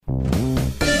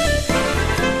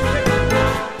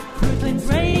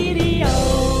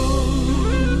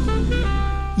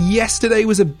yesterday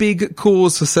was a big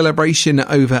cause for celebration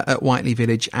over at Whiteley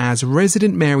Village as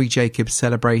resident Mary Jacobs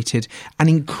celebrated an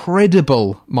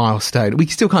incredible milestone. We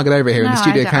still can't get over it here in the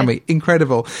studio, can we?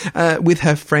 Incredible. With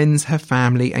her friends, her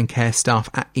family and care staff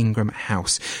at Ingram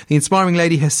House. The inspiring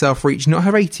lady herself reached not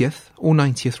her 80th or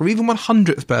 90th or even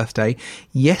 100th birthday.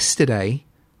 Yesterday,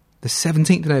 the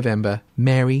 17th of November,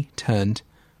 Mary turned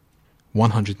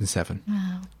 107.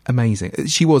 Wow. Amazing.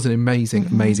 She was an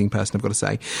amazing person, I've got to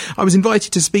say. I was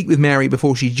invited to speak with Mary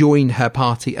before she joined her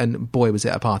party, and boy was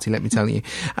it a party, let me tell you,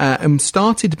 and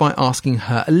started by asking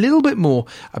her a little bit more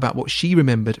about what she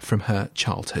remembered from her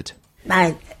childhood.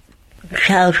 My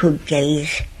childhood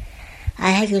days,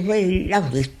 I had a very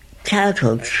lovely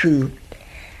childhood too.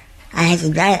 I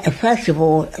had, first of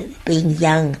all, being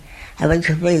young, I went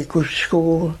to a very good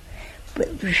school.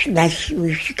 It was nice. We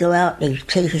used to go out, they'd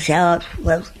take us out.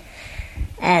 Well,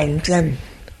 and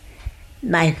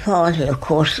my father, of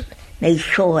course, made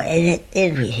sure in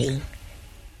everything.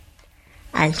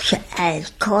 And I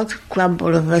can't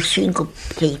grumble of a single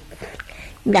thing,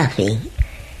 nothing.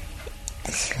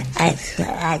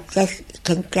 I just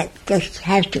can just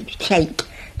have to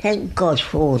thank God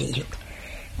for it.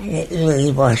 And it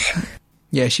really was.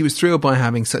 Yeah, she was thrilled by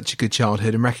having such a good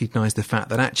childhood and recognised the fact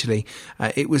that actually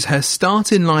it was her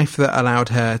start in life that allowed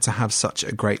her to have such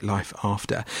a great life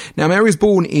after. Now, Mary was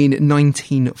born in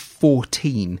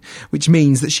 1914, which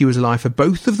means that she was alive for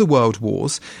both of the World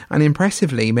Wars, and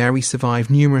impressively, Mary survived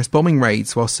numerous bombing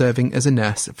raids while serving as a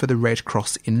nurse for the Red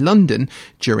Cross in London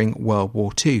during World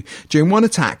War II. During one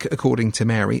attack, according to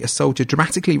Mary, a soldier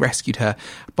dramatically rescued her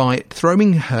by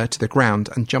throwing her to the ground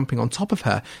and jumping on top of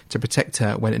her to protect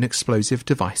her when an explosive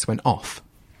device went off.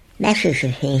 Masses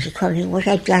of things, according to what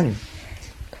I've done.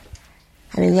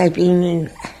 I mean, I've been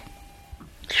in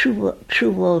two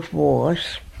world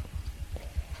wars,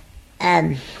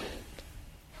 as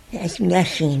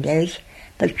nursing those,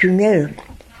 but you know,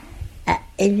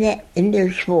 in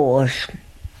those wars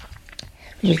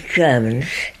with the Germans,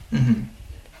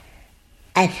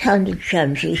 I found the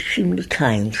Germans extremely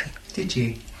kind. Did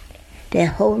you? Their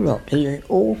whole lot, they were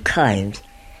all kind.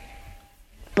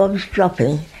 Bombs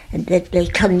dropping, and they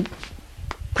come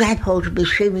grab hold of me,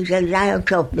 swim me, they lie on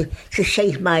top of me to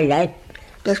save my life.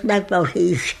 That's my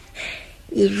body.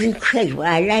 He's incredible.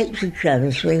 I like the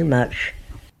Germans very much.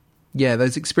 Yeah,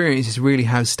 those experiences really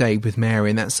have stayed with Mary,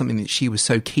 and that's something that she was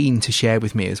so keen to share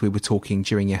with me as we were talking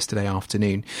during yesterday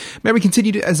afternoon. Mary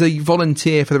continued as a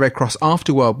volunteer for the Red Cross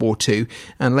after World War II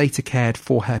and later cared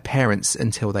for her parents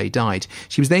until they died.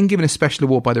 She was then given a special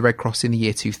award by the Red Cross in the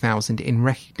year 2000 in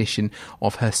recognition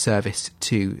of her service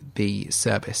to the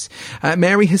service.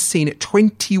 Mary has seen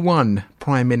 21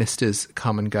 Prime Ministers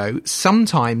come and go,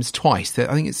 sometimes twice.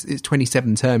 I think it's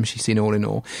 27 terms she's seen all in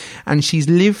all. And she's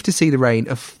lived to see the reign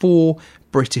of 4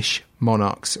 British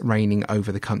monarchs reigning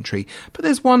over the country. But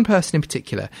there's one person in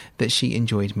particular that she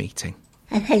enjoyed meeting.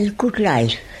 I've had a good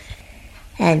life,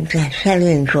 and I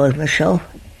thoroughly enjoyed myself.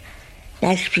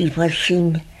 Nice people. I've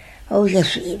seen,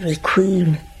 the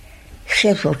Queen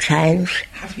several times.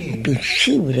 Have you? I've been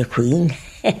seen with the Queen.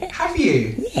 Have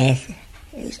you? Yes.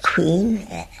 The Queen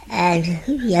and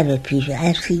the other people.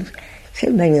 I've seen so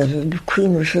many of them. The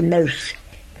Queen was the most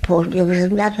important. There was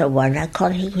another one, I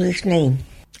can't think of his name.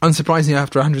 Unsurprisingly,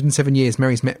 after 107 years,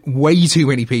 Mary's met way too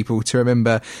many people to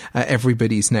remember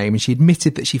everybody's name, and she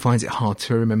admitted that she finds it hard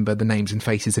to remember the names and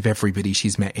faces of everybody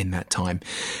she's met in that time.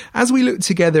 As we looked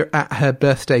together at her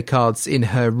birthday cards in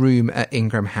her room at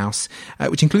Ingram House,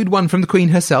 which included one from the Queen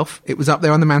herself, it was up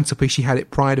there on the mantelpiece, she had it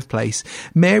pride of place,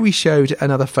 Mary showed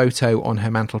another photo on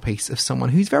her mantelpiece of someone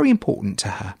who's very important to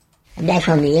her. And that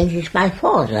on the end is my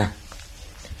father.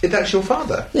 That's your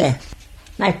father? Yeah.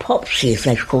 My Popsy, as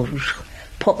they called him.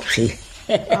 Popsy.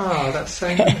 Oh, that's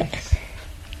so nice.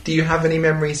 Do you have any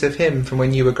memories of him from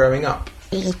when you were growing up?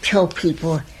 You tell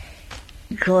people,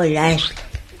 enjoy life,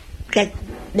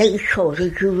 make sure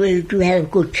that you really do have a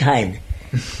good time.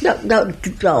 not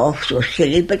daft or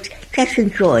silly, but just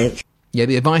enjoy it. Yeah,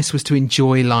 the advice was to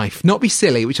enjoy life, not be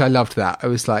silly, which I loved that. I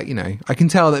was like, I can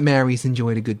tell that Mary's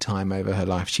enjoyed a good time over her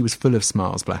life. She was full of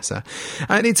smiles, bless her.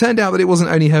 And it turned out that it wasn't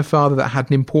only her father that had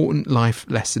an important life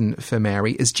lesson for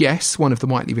Mary, as Jess, one of the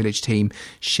Whiteley Village team,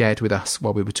 shared with us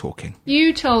while we were talking.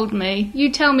 You tell me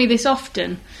this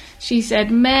often. She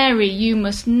said, Mary, you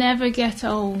must never get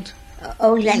old.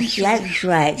 Oh, that's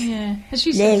right. Yeah. Has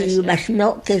she said this? You must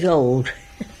not get old.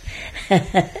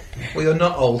 Well, you're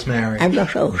not old, Mary. I'm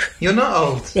not old. You're not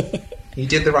old. You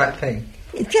did the right thing.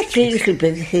 Just a little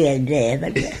bit here and there,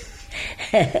 but...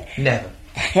 Never.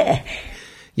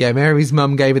 Yeah, Mary's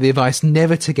mum gave her the advice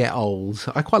never to get old.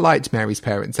 I quite liked Mary's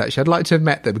parents, actually. I'd like to have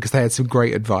met them because they had some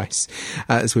great advice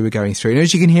as we were going through. And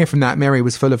as you can hear from that, Mary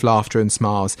was full of laughter and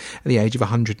smiles at the age of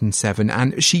 107,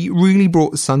 and she really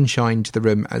brought sunshine to the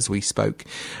room as we spoke.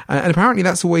 And apparently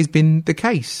that's always been the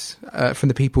case from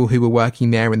the people who were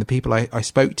working there and the people I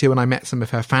spoke to, and I met some of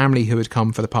her family who had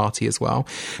come for the party as well.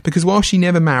 Because while she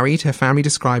never married, her family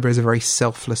describe her as a very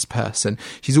selfless person.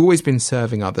 She's always been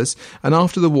serving others, and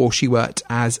after the war she worked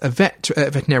as a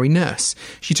veterinary nurse.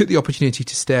 She took the opportunity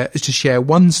to share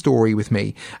one story with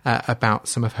me about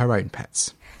some of her own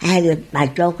pets. I had my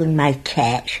dog and my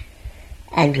cat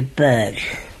and a bird,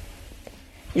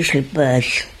 little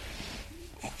birds,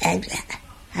 and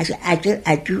I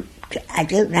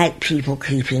don't like people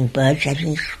keeping birds. I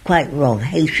think it's quite wrong. I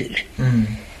hate it.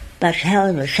 But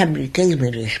however, somebody gave me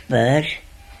this bird.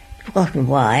 Forgotten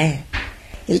why.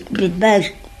 The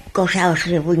bird got out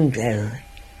of the window,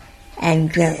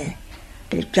 and the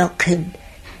dog came,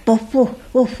 woof,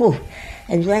 woof, woof, woof,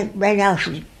 and ran out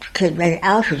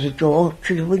of the door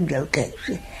to the window gate.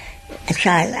 So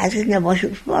I didn't know what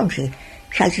it was wanting,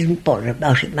 so I didn't bother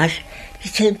about it much. He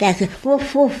came back and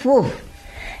woof, woof, woof.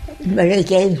 But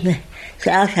again,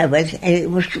 so out I went, and it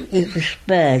was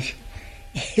bird.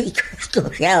 He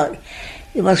got out.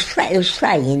 It was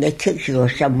flying in the kitchen or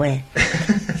somewhere.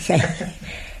 so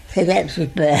that was the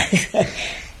bird.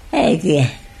 Oh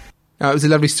dear. It was a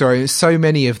lovely story. So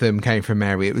many of them came from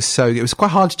Mary. It was quite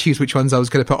hard to choose which ones I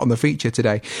was going to put on the feature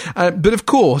today. But of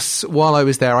course, while I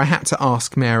was there, I had to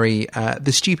ask Mary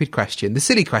the stupid question, the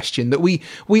silly question that we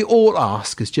all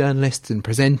ask as journalists and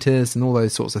presenters and all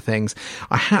those sorts of things.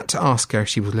 I had to ask her if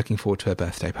she was looking forward to her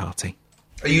birthday party.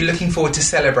 Are you looking forward to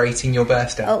celebrating your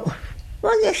birthday? Oh,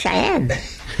 well, yes, I am.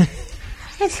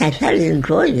 Yes, I thoroughly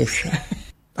enjoy this.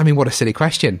 I mean, what a silly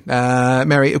question.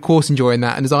 Mary, of course, enjoying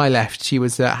that. And as I left, she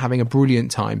was having a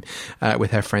brilliant time with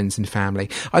her friends and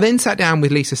family. I then sat down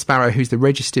with Lisa Sparrow, who's the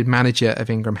registered manager of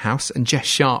Ingram House, and Jess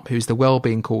Sharp, who's the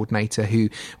wellbeing coordinator, who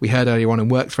we heard earlier on and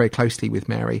worked very closely with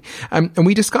Mary. And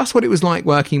we discussed what it was like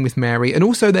working with Mary and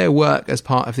also their work as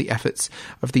part of the efforts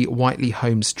of the Whiteley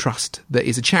Homes Trust, that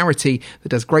is a charity that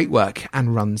does great work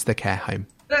and runs the care home.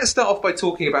 Let's start off by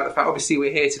talking about the fact, obviously,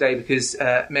 we're here today because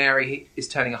Mary is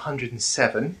turning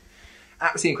 107.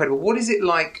 Absolutely incredible. What is it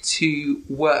like to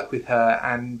work with her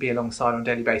and be alongside on a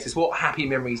daily basis? What happy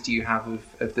memories do you have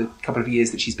of the couple of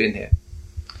years that she's been here?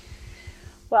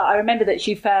 Well, I remember that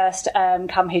she first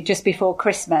come here just before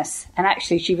Christmas, and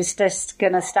actually she was just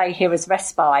going to stay here as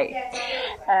respite,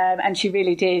 and she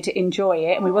really did enjoy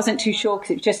it, and we wasn't too sure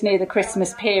because it was just near the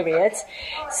Christmas period,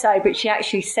 but she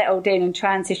actually settled in and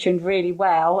transitioned really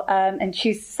well, and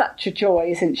she's such a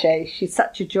joy, isn't she? She's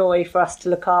such a joy for us to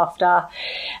look after.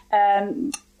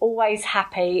 Always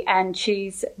happy, and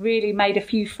she's really made a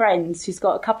few friends. She's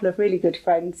got a couple of really good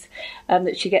friends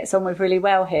that she gets on with really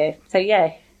well here. So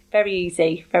yeah, very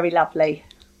easy, very lovely.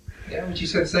 Yeah, would you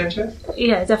say the same, Jess?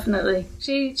 Yeah, definitely.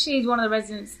 She's one of the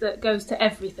residents that goes to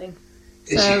everything.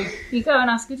 So you go and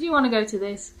ask her, do you want to go to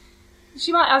this?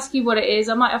 She might ask you what it is.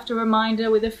 I might have to remind her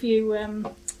with a few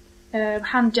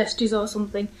hand gestures or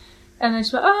something. And then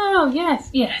she'll go, oh,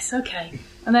 yes, okay.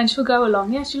 And then she'll go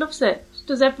along. Yeah, she loves it. She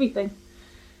does everything.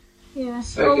 Yeah,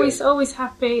 so always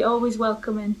happy, always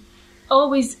welcoming.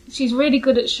 She's really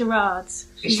good at charades.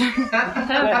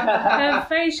 Her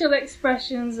facial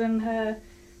expressions and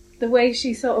the way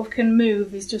she sort of can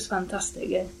move is just fantastic,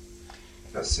 yeah.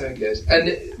 That's so good.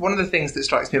 And one of the things that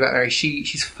strikes me about Mary,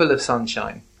 she's full of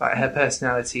sunshine. Like her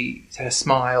personality, her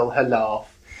smile, her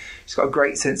laugh. She's got a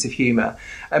great sense of humour.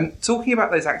 Talking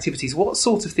about those activities, what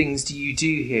sort of things do you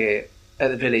do here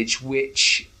at the village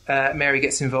which Mary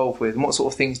gets involved with? And what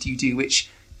sort of things do you do which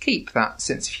keep that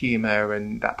sense of humour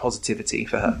and that positivity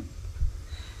for her?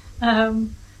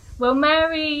 Well,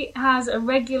 Mary has a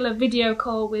regular video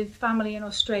call with family in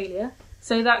Australia,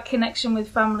 so that connection with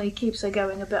family keeps her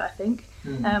going a bit, I think,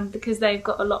 because they've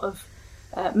got a lot of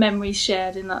memories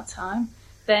shared in that time.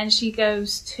 Then she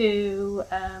goes to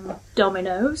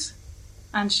Domino's,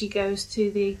 and she goes to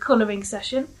the colouring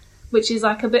session, which is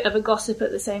like a bit of a gossip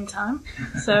at the same time.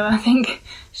 So I think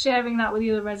sharing that with the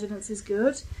other residents is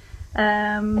good.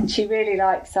 And she really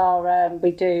likes our,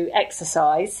 we do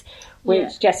exercise,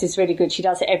 which Jess is really good. She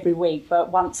does it every week,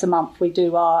 but once a month we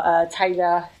do our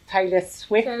Taylor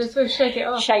Swift. Taylor Swift, Shake It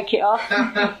Off. Shake It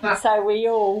Off. So we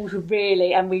all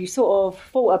really, and we sort of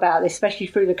thought about this, especially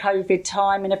through the COVID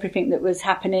time and everything that was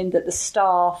happening, that the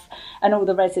staff and all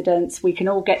the residents, we can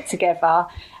all get together.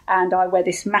 And I wear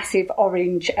this massive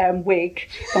orange wig,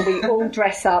 and we all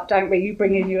dress up, don't we? You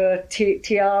bring in your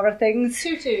tiara things.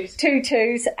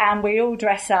 Tutus, and we all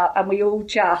dress up and we all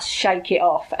just shake it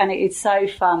off. And it is so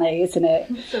funny, isn't it?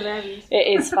 It's hilarious.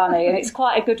 It is funny, and it's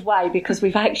quite a good way because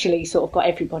we've actually sort of got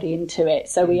everybody into it.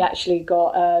 So we actually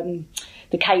got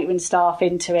the catering staff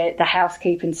into it, the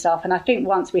housekeeping staff, and I think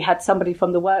once we had somebody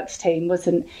from the works team,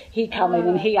 wasn't he coming,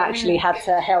 and he actually had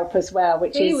to help as well,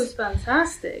 which he was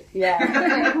fantastic.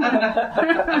 Yeah.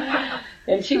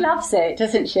 And she loves it,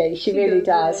 doesn't she? She really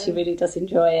does. Yeah. She really does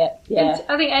enjoy it. Yeah.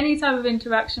 I think any type of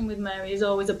interaction with Mary is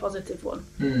always a positive one.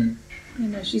 You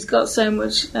know, she's got so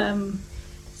much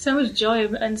joy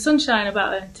and sunshine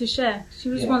about her to share. She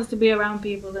just wants to be around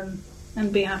people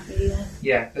and be happy.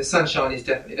 Yeah, the sunshine is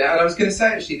definitely there. And I was going to say,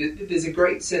 actually, that there's a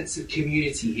great sense of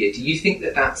community here. Do you think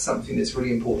that that's something that's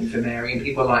really important for Mary and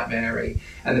people like Mary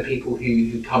and the people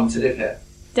who come to live here?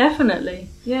 Definitely,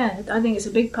 yeah. I think it's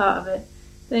a big part of it.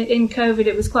 In COVID,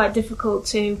 it was quite difficult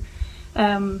to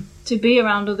be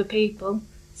around other people.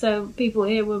 So people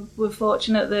here were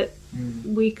fortunate that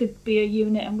we could be a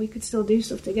unit and we could still do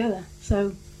stuff together.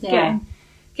 So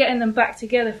getting them back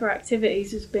together for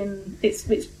activities has been it's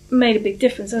made a big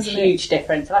difference, hasn't it? Huge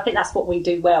difference. And I think that's what we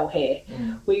do well here.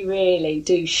 We really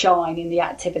do shine in the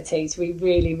activities. We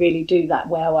really, really do that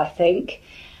well, I think.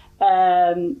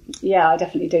 I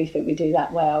definitely do think we do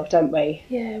that well, don't we?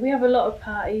 Yeah, we have a lot of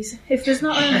parties. If there's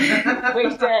not we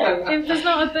do. If there's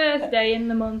not a birthday in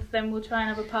the month, then we'll try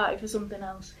and have a party for something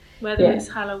else, whether it's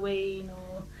Halloween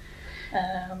or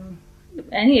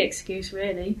any excuse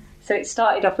really. So it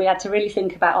started off, we had to really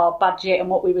think about our budget and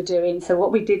what we were doing. So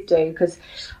what we did do, because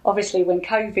obviously when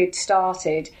COVID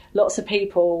started, lots of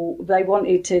people,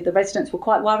 the residents were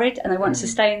quite worried and they wanted to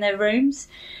stay in their rooms.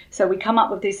 So we come up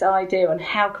with this idea on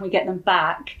how can we get them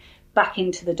back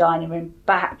into the dining room,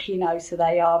 so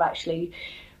they are actually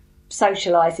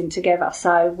socialising together.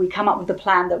 So we come up with the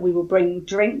plan that we will bring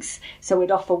drinks. So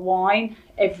we'd offer wine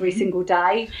every single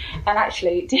day, and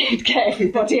actually it did get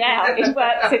everybody out. It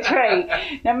worked a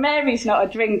treat. Now Mary's not a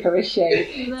drinker, is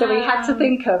she? No. So we had to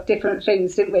think of different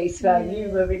things, didn't we? So you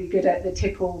were really good at the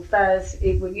tipple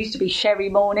Thursday. It used to be sherry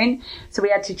morning, so we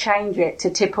had to change it to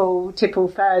tipple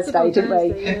Thursday, didn't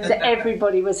we? Yeah. So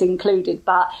everybody was included,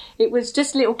 but it was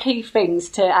just little key things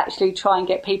to actually try and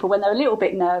get people when they're a little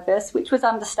bit nervous, which was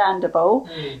understandable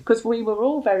because we were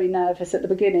all very nervous at the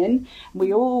beginning.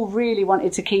 We all really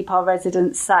wanted to keep our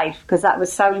residents safe because that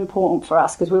was so important for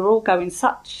us because we were all going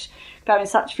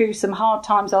through some hard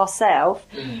times ourselves,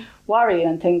 worrying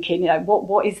and thinking,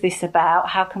 what is this about?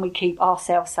 How can we keep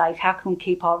ourselves safe? How can we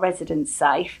keep our residents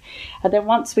safe? And then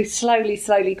once we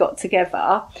slowly got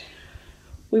together,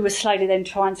 we were slowly then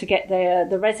trying to get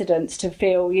the residents to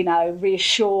feel,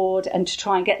 reassured and to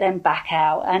try and get them back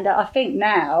out. And I think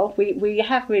now we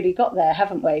have really got there,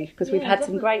 haven't we? Because we've had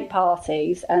some great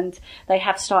parties and they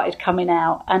have started coming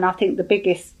out. And I think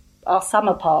our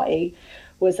summer party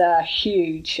was a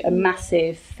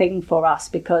massive thing for us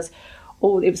because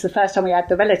it was the first time we had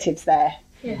the relatives there.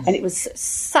 Yes. And it was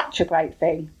such a great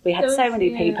thing. We had so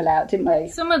many people out, didn't we?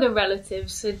 Some of the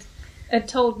relatives had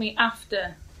told me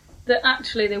after that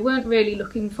actually they weren't really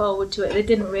looking forward to it. They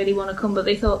didn't really want to come, but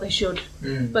they thought they should.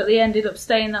 But they ended up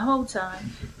staying the whole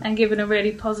time and giving a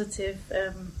really positive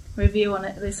review on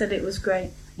it. They said it was great.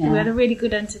 Yeah. We had a really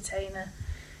good entertainer.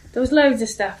 There was loads of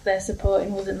staff there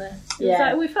supporting, wasn't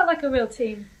there? We felt like a real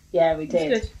team. Yeah, we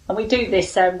did. And we do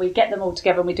this, we get them all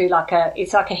together and we do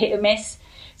it's like a hit and miss.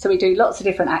 So we do lots of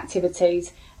different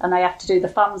activities and they have to do the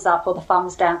thumbs up or the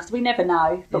thumbs down because we never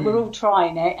know, but we're all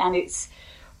trying it and it's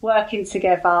working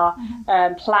together,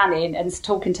 planning and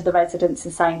talking to the residents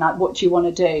and saying what do you want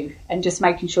to do and just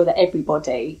making sure that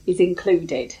everybody is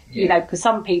included, because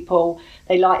some people,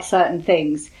 they like certain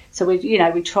things. So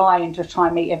we try and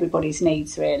meet everybody's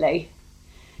needs really.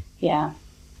 Yeah.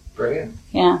 Brilliant.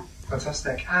 Yeah.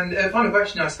 Fantastic. And final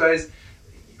question, I suppose,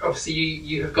 obviously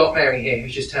you have got Mary here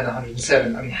who's just turned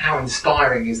 107. I mean, how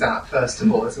inspiring is that, first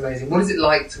of all? It's amazing. What is it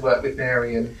like to work with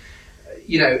Mary and,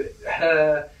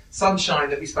 her sunshine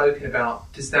that we've spoken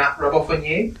about, does that rub off on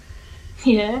you?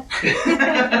 Yeah.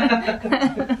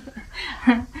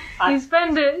 You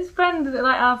spend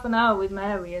like half an hour with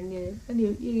Mary and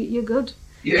you're good.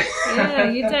 Yeah. Yeah,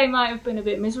 your day might have been a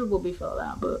bit miserable before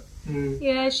that, but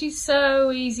yeah, she's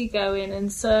so easygoing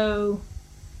and so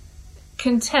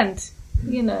content,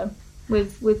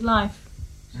 with life.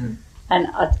 And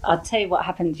I'll tell you what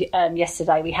happened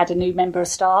yesterday. We had a new member of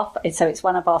staff, and so it's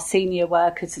one of our senior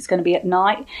workers that's going to be at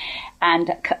night,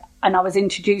 and I was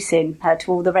introducing her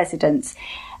to all the residents,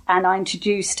 and I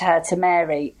introduced her to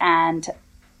Mary, and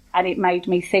it made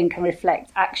me think and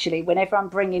reflect, actually, whenever I'm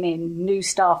bringing in new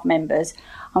staff members,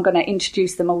 I'm going to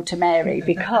introduce them all to Mary,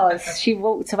 because she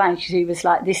walked away and she was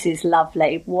like, this is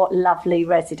lovely. What lovely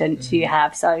residents you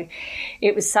have. So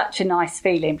it was such a nice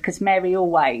feeling, because Mary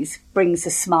always brings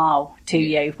a smile to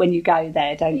you when you go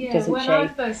there, doesn't she? When I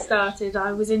first started,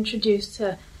 I was introduced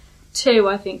to two,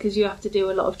 I think, because you have to do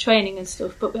a lot of training and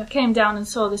stuff. But I came down and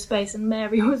saw the space, and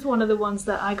Mary was one of the ones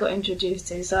that I got introduced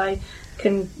to, so I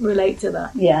can relate to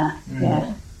that. Yeah.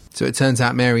 So it turns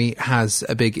out Mary has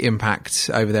a big impact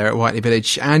over there at Whiteley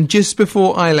Village. And just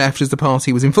before I left, as the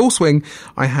party was in full swing,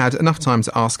 I had enough time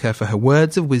to ask her for her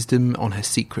words of wisdom on her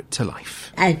secret to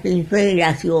life. I've been very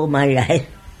lucky all my life.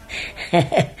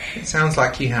 It sounds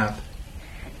like you have.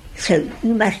 So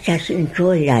you must just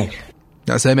enjoy life.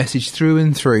 That's her message through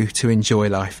and through, to enjoy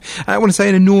life. I want to say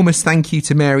an enormous thank you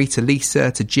to Mary, to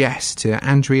Lisa, to Jess, to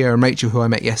Andrea and Rachel, who I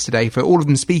met yesterday, for all of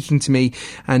them speaking to me,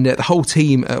 and the whole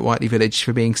team at Whiteley Village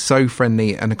for being so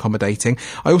friendly and accommodating.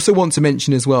 I also want to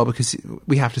mention as well, because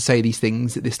we have to say these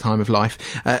things at this time of life,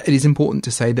 it is important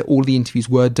to say that all the interviews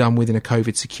were done within a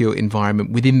COVID-secure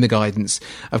environment, within the guidance,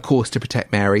 of course, to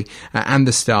protect Mary and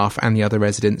the staff and the other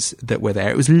residents that were there.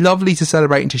 It was lovely to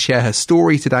celebrate and to share her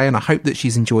story today, and I hope that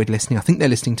she's enjoyed listening. I think they're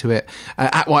listening to it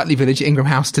at Whiteley Village, Ingram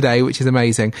House today, which is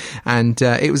amazing. And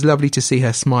it was lovely to see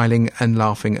her smiling and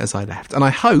laughing as I left. And I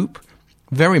hope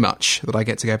very much that I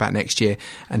get to go back next year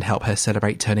and help her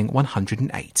celebrate turning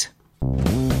 108.